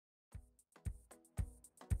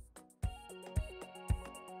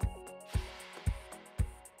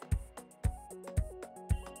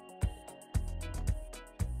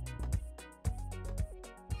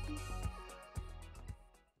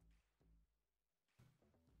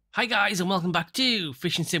Hi guys and welcome back to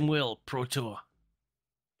Fishing Sim World Pro Tour.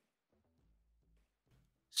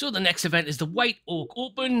 So the next event is the White Oak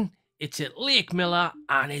Open. It's at Lake Miller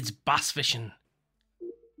and it's bass fishing.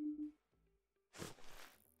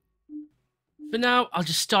 For now, I'll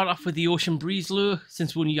just start off with the Ocean Breeze lure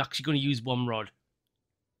since we're only actually going to use one rod.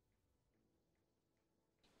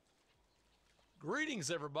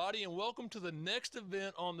 Greetings everybody and welcome to the next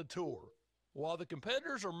event on the tour. While the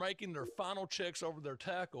competitors are making their final checks over their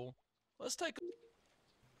tackle, let's take a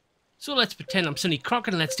So let's pretend I'm Sonny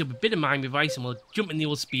Crockett and let's do a bit of Miami Vice and we'll jump in the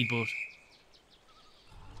old speedboat.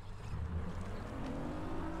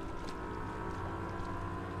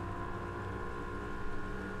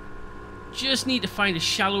 Just need to find a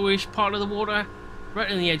shallowish part of the water,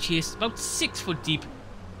 right on the edge here. It's about 6 foot deep.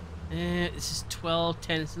 This is 12,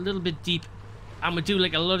 10, it's a little bit deep. And we do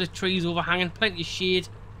like a lot of trees overhanging, plenty of shade.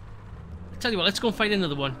 I'll tell you what, let's go and find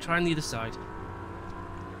another one. Try on the other side.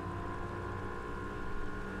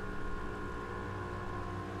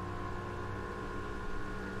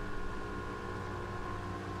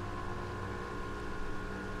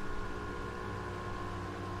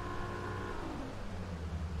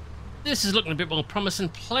 This is looking a bit more promising.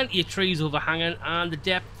 Plenty of trees overhanging and the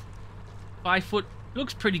depth, 5 foot,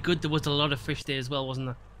 looks pretty good. There was a lot of fish there as well, wasn't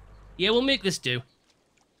there? Yeah, we'll make this do.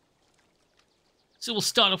 So we'll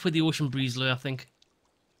start off with the Ocean Breeze lure, I think.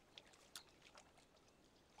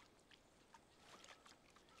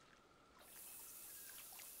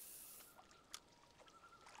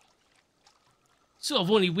 So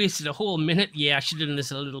I've only wasted a whole minute. Yeah, I should have done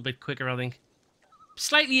this a little bit quicker, I think.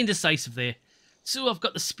 Slightly indecisive there. So I've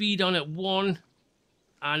got the speed on at 1.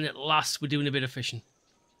 And at last we're doing a bit of fishing.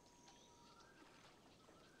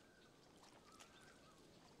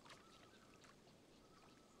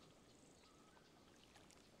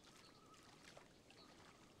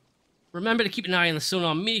 Remember to keep an eye on the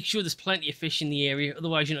sonar. Make sure there's plenty of fish in the area.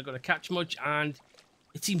 Otherwise you're not going to catch much. And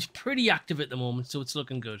it seems pretty active at the moment. So it's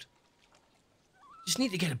looking good. Just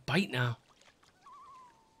need to get a bite now.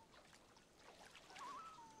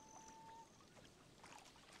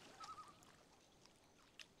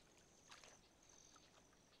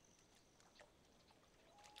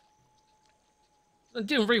 I'm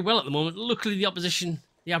doing very well at the moment. Luckily the opposition,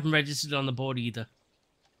 they haven't registered on the board either.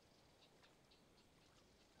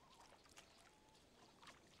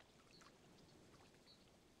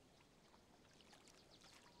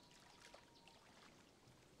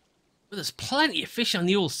 But there's plenty of fish on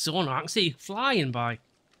the old sonar. I can see flying by.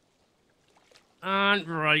 And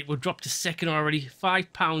right, we're dropped to second already.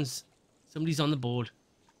 £5. Somebody's on the board.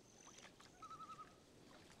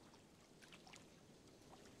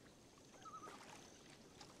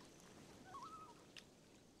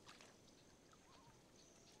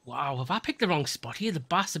 Wow, have I picked the wrong spot here? The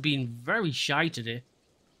bass have been very shy today.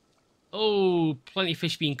 Oh, plenty of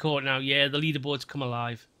fish being caught now. Yeah, the leaderboard's come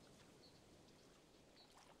alive.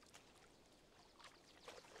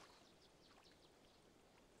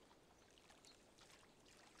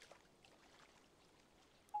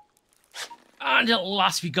 And at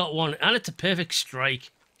last we got one, and it's a perfect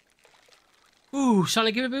strike. Ooh,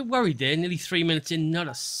 starting to get a bit worried there. Nearly 3 minutes in, not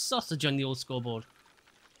a sausage on the old scoreboard.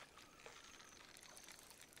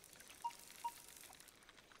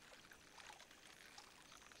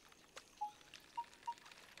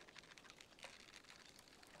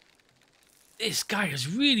 This guy is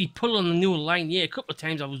really pulling the new line. Yeah, a couple of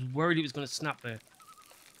times I was worried it was going to snap there.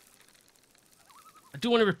 I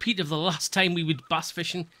don't want to repeat of the last time we were bass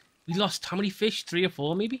fishing. We lost how many fish? 3 or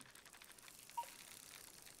 4 maybe?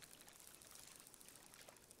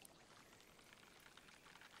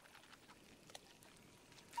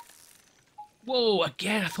 Whoa,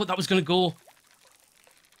 again, I thought that was going to go.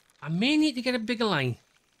 I may need to get a bigger line.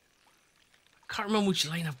 I can't remember which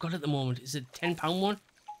line I've got at the moment. Is it a £10 one?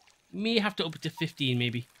 May have to up it to 15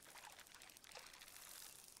 maybe.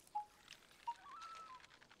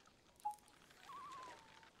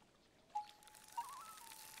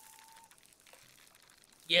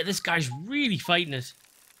 Yeah, this guy's really fighting it.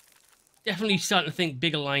 Definitely starting to think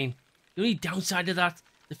bigger line. The only downside of that,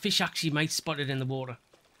 the fish actually might spot it in the water.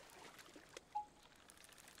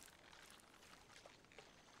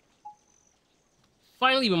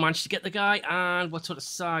 Finally, we managed to get the guy, and what sort of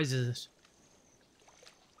size is it?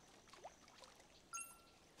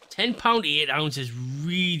 £10, 8 ounces,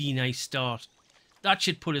 really nice start. That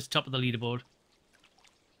should put us top of the leaderboard.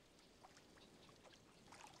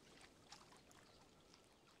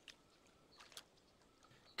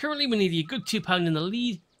 Currently, we need a good £2 in the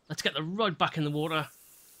lead. Let's get the rod back in the water.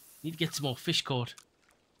 Need to get some more fish caught.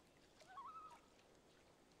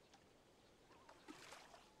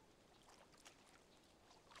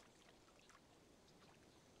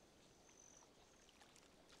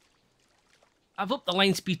 I've upped the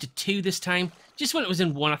line speed to 2 this time. Just when it was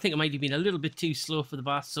in 1, I think it might have been a little bit too slow for the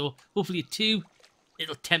bass. So hopefully at 2,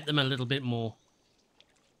 it'll tempt them a little bit more.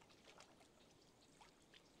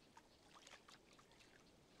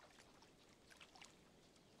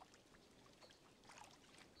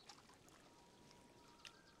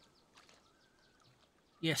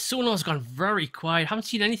 Yeah, sonar's gone very quiet. Haven't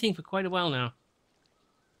seen anything for quite a while now.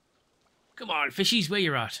 Come on, fishies, where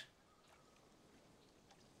you're at.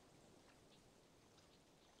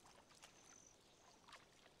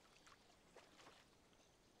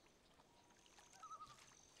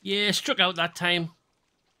 Yeah, struck out that time.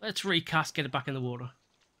 Let's recast, get it back in the water.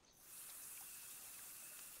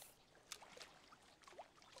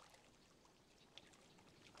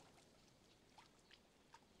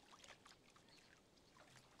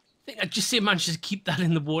 I think I just managed to keep that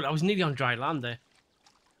in the water. I was nearly on dry land there.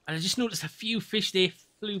 And I just noticed a few fish there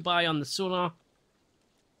flew by on the sonar.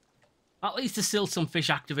 At least there's still some fish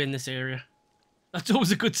active in this area. That's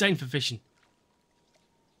always a good sign for fishing.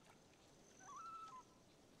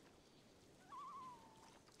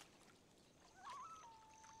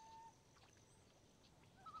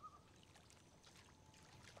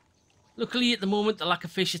 Luckily, at the moment, the lack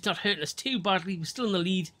of fish is not hurting us too badly. We're still in the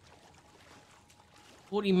lead.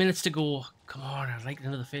 40 minutes to go. Come on, I'd like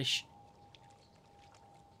another fish.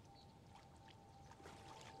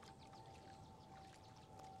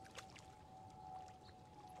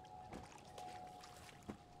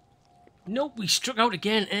 Nope, we struck out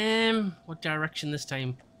again. What direction this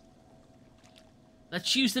time?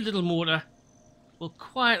 Let's use the little motor. We'll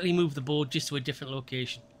quietly move the boat just to a different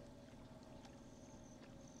location.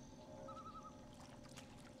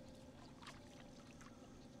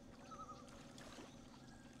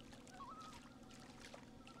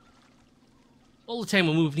 All the time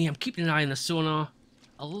we're moving here, I'm keeping an eye on the sonar.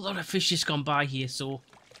 A lot of fish just gone by here, so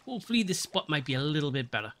hopefully this spot might be a little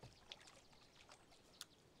bit better.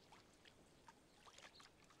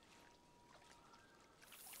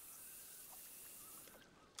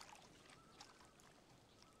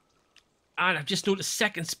 And I've just noticed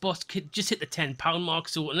second spot just hit the 10-pound mark,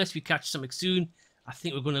 so unless we catch something soon, I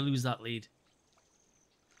think we're going to lose that lead.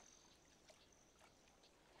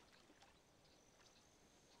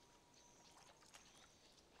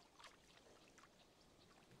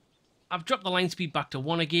 I've dropped the line speed back to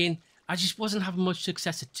 1 again. I just wasn't having much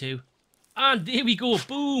success at 2. And there we go,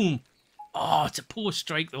 boom! Oh, it's a poor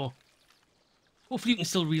strike though. Hopefully you can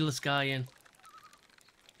still reel this guy in.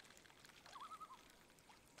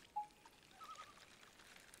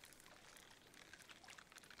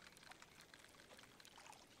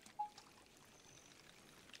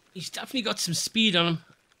 He's definitely got some speed on him.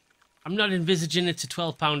 I'm not envisaging it's a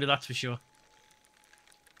 12-pounder, that's for sure.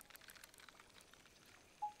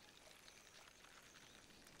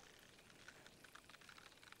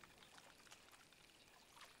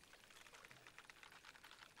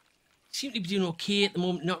 Seem to be doing okay at the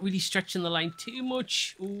moment, not really stretching the line too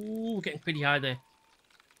much. Ooh, we're getting pretty high there.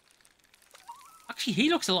 Actually,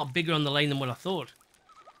 he looks a lot bigger on the line than what I thought.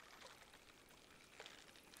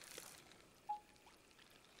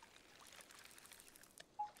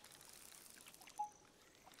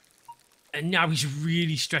 And now he's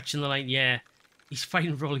really stretching the line. Yeah, he's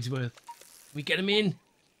fighting for all he's worth. Can we get him in?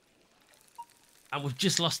 And we've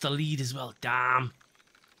just lost the lead as well. Damn.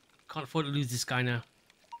 Can't afford to lose this guy now.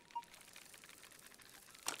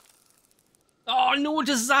 Oh, no,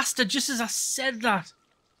 disaster. Just as I said that.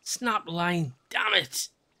 Snap line. Damn it.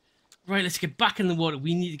 Right, let's get back in the water.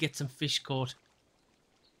 We need to get some fish caught.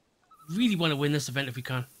 Really want to win this event if we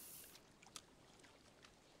can.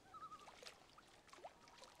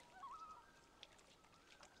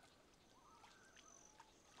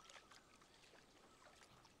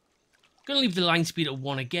 Gonna leave the line speed at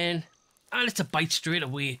 1 again. And it's a bite straight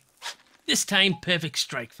away. This time, perfect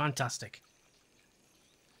strike. Fantastic.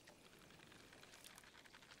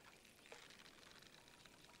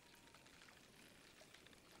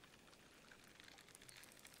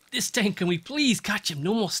 This time, can we please catch him?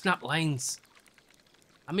 No more snap lines.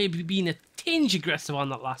 I may be being a tinge aggressive on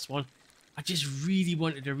that last one. I just really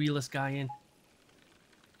wanted to reel this guy in.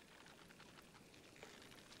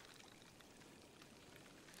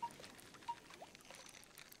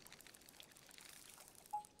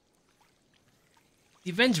 The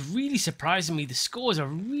event's really surprising me. The scores are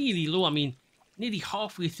really low. I mean, nearly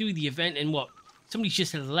halfway through the event and what? Somebody's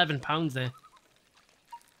just hit 11 pounds there.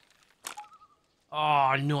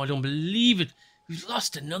 Oh, no, I don't believe it. We've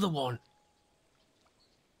lost another one.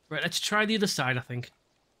 Right, let's try the other side, I think.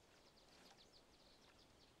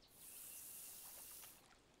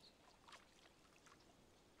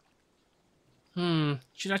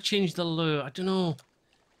 Should I change the lure? I don't know.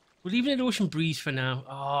 We're leaving it Ocean Breeze for now.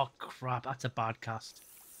 Oh, crap. That's a bad cast.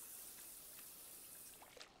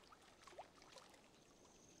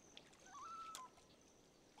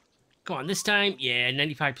 Come on, this time. Yeah,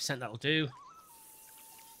 95%, that'll do.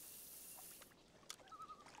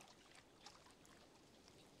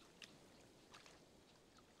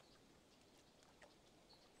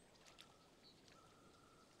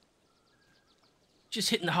 Just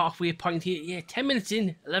hitting the halfway point here. Yeah, 10 minutes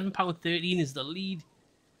in. £11.13 is the lead.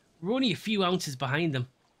 We're only a few ounces behind them.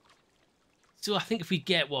 So I think if we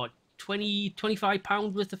get, what, 20,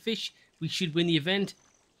 £25 worth of fish, we should win the event.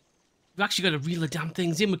 We've actually got to reel the damn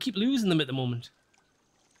things in. We keep losing them at the moment.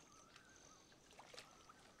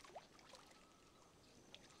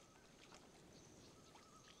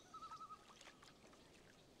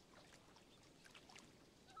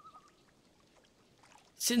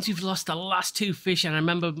 Since we've lost the last two fish, and I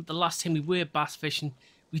remember the last time we were bass fishing,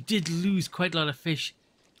 we did lose quite a lot of fish.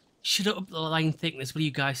 Should have upped the line thickness. What do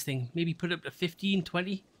you guys think? Maybe put it up to 15,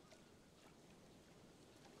 20?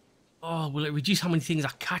 Oh, will it reduce how many things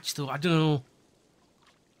I catch, though? I don't know.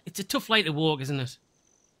 It's a tough line to walk, isn't it?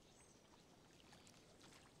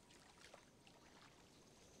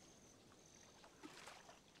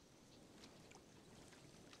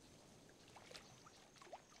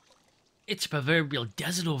 It's a proverbial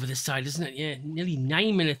desert over this side, isn't it? Yeah, nearly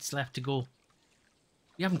 9 minutes left to go.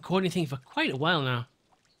 We haven't caught anything for quite a while now.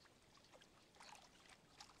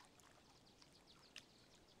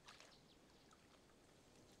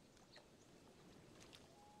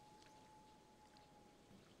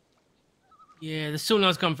 Yeah, the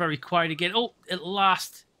sonar's gone very quiet again. Oh, at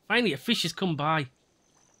last. Finally, a fish has come by.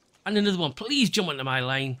 And another one. Please jump onto my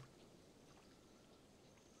line.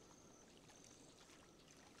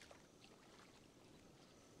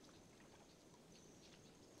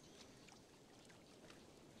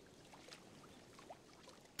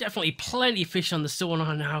 Definitely plenty of fish on the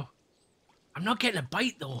sonar now. I'm not getting a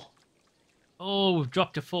bite, though. Oh, we've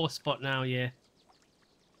dropped a 4 spot now, yeah.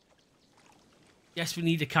 Yes, we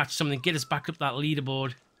need to catch something. Get us back up that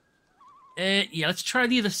leaderboard. Yeah, let's try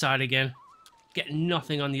the other side again. Get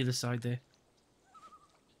nothing on the other side there.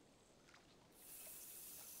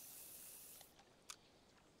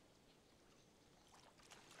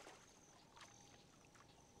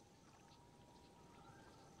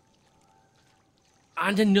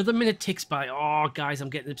 And another minute ticks by. Oh, guys, I'm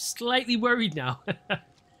getting slightly worried now.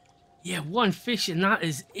 Yeah, one fish and that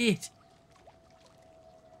is it.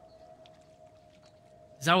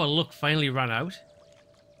 Has our luck finally run out?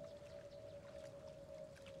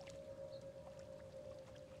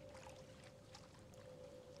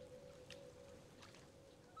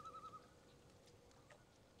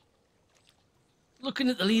 Looking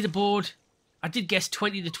at the leaderboard, I did guess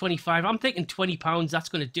 20 to 25. I'm thinking £20, that's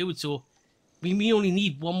going to do it. So we only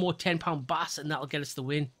need one more £10 bass and that'll get us the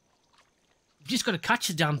win. We've just got to catch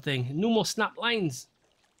the damn thing. No more snap lines.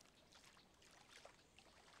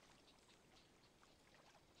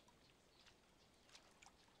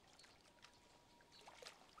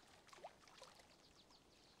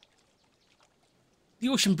 The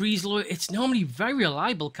Ocean Breeze lure, it's normally very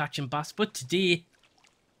reliable catching bass, but today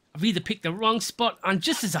I've either picked the wrong spot, and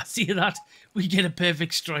just as I see that, we get a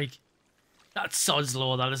perfect strike. That's sod's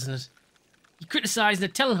law, that, isn't it? You're criticising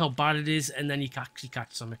it, telling how bad it is, and then you can actually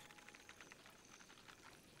catch something.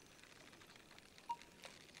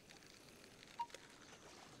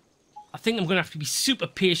 I think I'm going to have to be super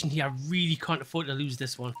patient here. I really can't afford to lose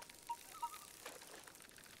this one.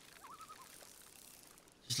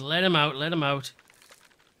 Just let him out, let him out.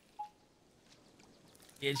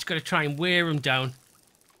 Yeah, just got to try and wear him down.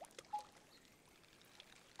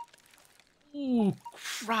 Ooh,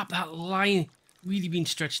 crap, that line really been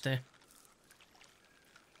stretched there.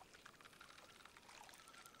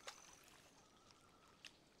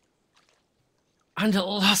 And at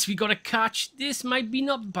last we got a catch. This might be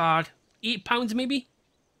not bad. £8 maybe?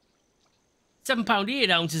 £7,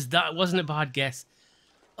 8 ounces. That wasn't a bad guess.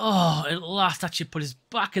 Oh, at last that should put us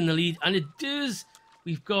back in the lead. And it does.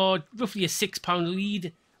 We've got roughly a £6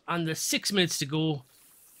 lead. And there's 6 minutes to go.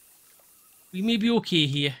 We may be okay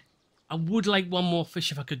here. I would like one more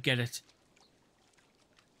fish if I could get it.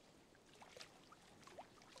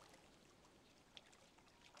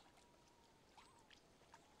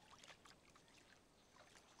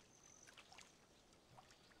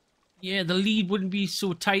 Yeah, the lead wouldn't be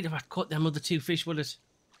so tight if I caught them other two fish, would it?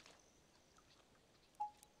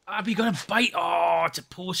 Ah, we got a bite. Oh, it's a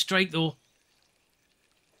poor strike, though.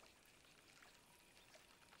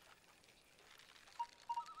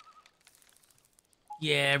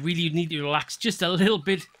 Yeah, really need to relax just a little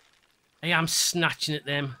bit. I am snatching at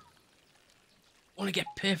them. I want to get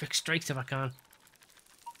perfect strikes if I can.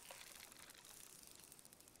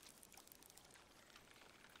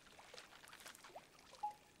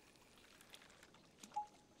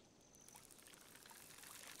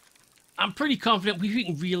 I'm pretty confident if we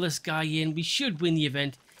can reel this guy in, we should win the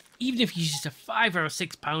event, even if he's just a 5 or a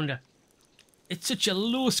 6 pounder. It's such a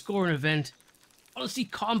low scoring event. Honestly,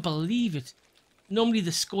 can't believe it. Normally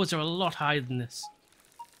the scores are a lot higher than this.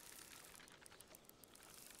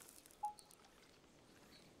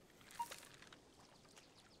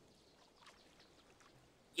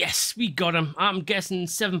 Yes, we got him. I'm guessing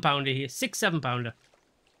 7 pounder here. 6, 7 pounder.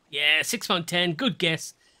 Yeah, 6 pound 10. Good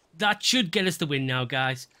guess. That should get us the win now,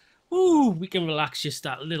 guys. Ooh, we can relax just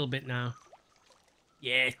that little bit now.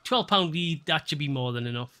 Yeah, 12 pound lead. That should be more than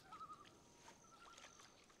enough.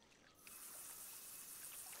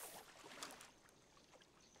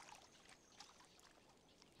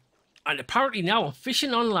 And apparently now I'm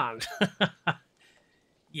fishing on land.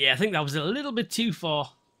 Yeah, I think that was a little bit too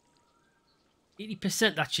far.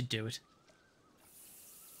 80%, that should do it.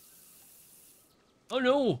 Oh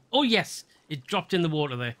no! Oh yes! It dropped in the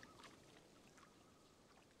water there.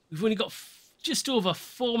 We've only got just over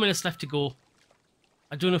 4 minutes left to go.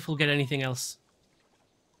 I don't know if we'll get anything else.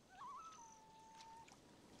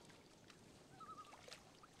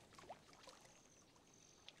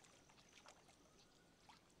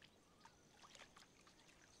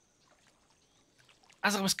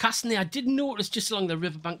 As I was casting there, I did notice just along the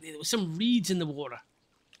riverbank there were some reeds in the water.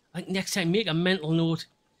 I think next time, make a mental note.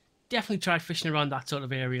 Definitely try fishing around that sort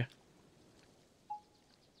of area.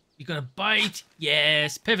 You got a bite?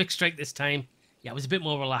 Yes, perfect strike this time. Yeah, I was a bit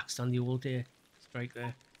more relaxed on the old strike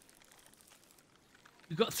there.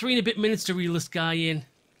 We've got 3 and a bit minutes to reel this guy in.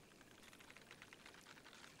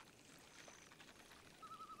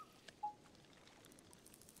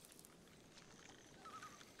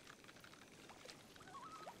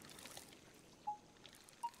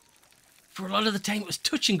 For a lot of the time, it was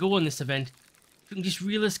touch and go on this event. If we can just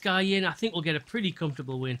reel this guy in, I think we'll get a pretty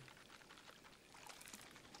comfortable win.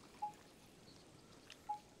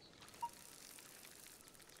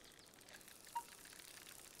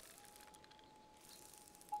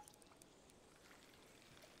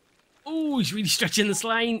 Oh, he's really stretching this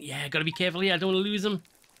line. Yeah, gotta be careful here. I don't want to lose him.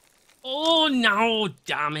 Oh, no,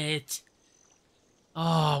 damn it.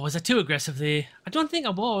 Oh, was I too aggressive there? I don't think I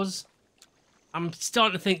was. I'm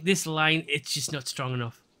starting to think this line, it's just not strong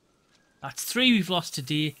enough. That's 3 we've lost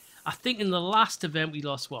today. I think in the last event we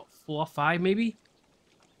lost, what, 4 or 5 maybe?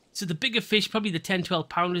 So the bigger fish, probably the 10, 12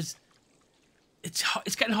 pounders, it's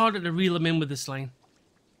getting harder to reel them in with this line.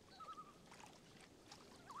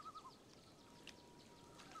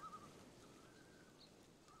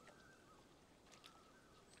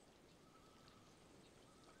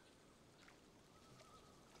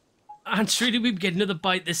 And surely we get another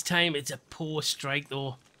bite this time. It's a poor strike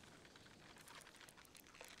though.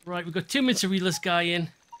 Right, we've got 2 minutes to reel this guy in.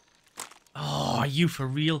 Oh, are you for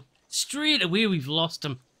real? Straight away we've lost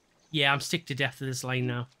him. Yeah, I'm sick to death of this line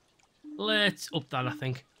now. Let's up that, I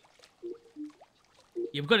think.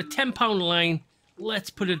 Yeah, we've got a 10 pound line. Let's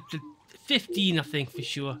put it to 15, I think, for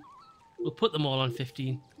sure. We'll put them all on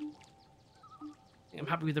 15. I'm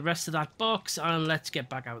happy with the rest of that box, and let's get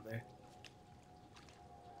back out there.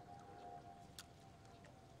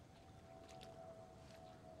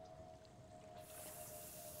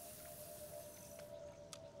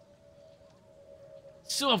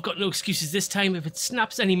 So I've got no excuses this time. If it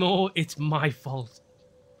snaps anymore, it's my fault.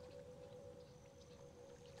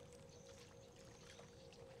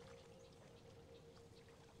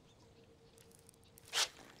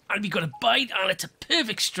 And we got a bite, and it's a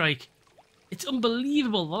perfect strike. It's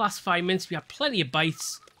unbelievable. The last 5 minutes, we had plenty of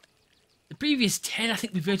bites. The previous 10, I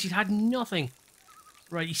think we virtually had nothing.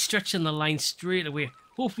 Right, he's stretching the line straight away.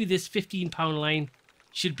 Hopefully this 15 pound line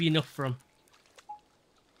should be enough for him.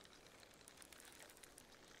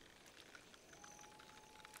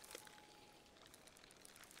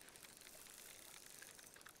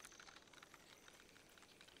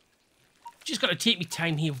 Just got to take me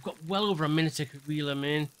time here. We've got well over a minute to reel him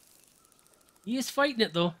in. He is fighting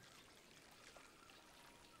it though.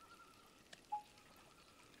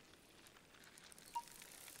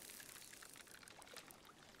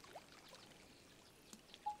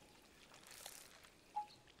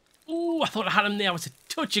 Oh, I thought I had him there. I was a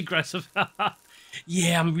touch aggressive.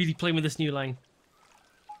 Yeah, I'm really playing with this new line.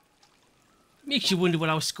 Makes you wonder what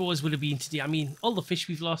our scores would have been today. I mean, all the fish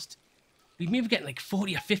we've lost. We may be getting like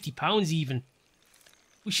 40 or 50 pounds even.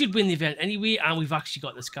 We should win the event anyway, and we've actually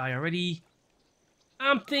got this guy already.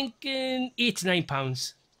 I'm thinking 8 to 9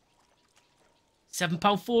 pounds.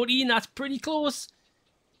 £7.14, that's pretty close.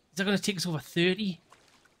 Is that going to take us over 30?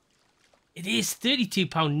 It is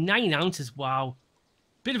 £32, 9 ounces. Wow.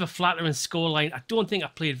 Bit of a flattering scoreline. I don't think I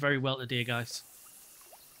played very well today, guys.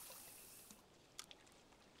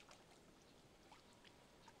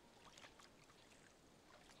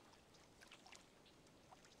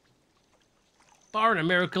 Barring a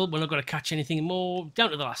miracle, we're not going to catch anything more.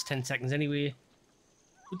 Down to the last 10 seconds anyway.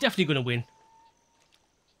 We're definitely going to win.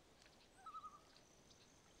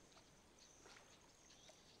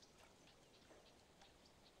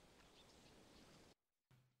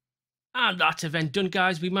 And that's event done,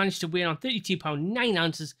 guys. We managed to win on £32, 9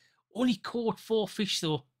 ounces. Only caught 4 fish,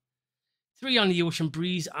 though. 3 on the Ocean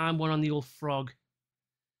Breeze and 1 on the Old Frog.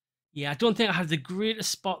 Yeah, I don't think I had the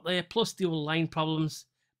greatest spot there, plus the old line problems.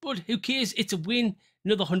 But who cares? It's a win.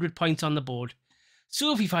 Another 100 points on the board.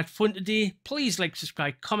 So if you've had fun today, please like,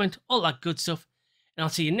 subscribe, comment, all that good stuff. And I'll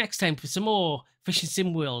see you next time for some more Fishing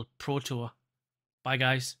Sim World Pro Tour. Bye,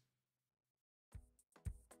 guys.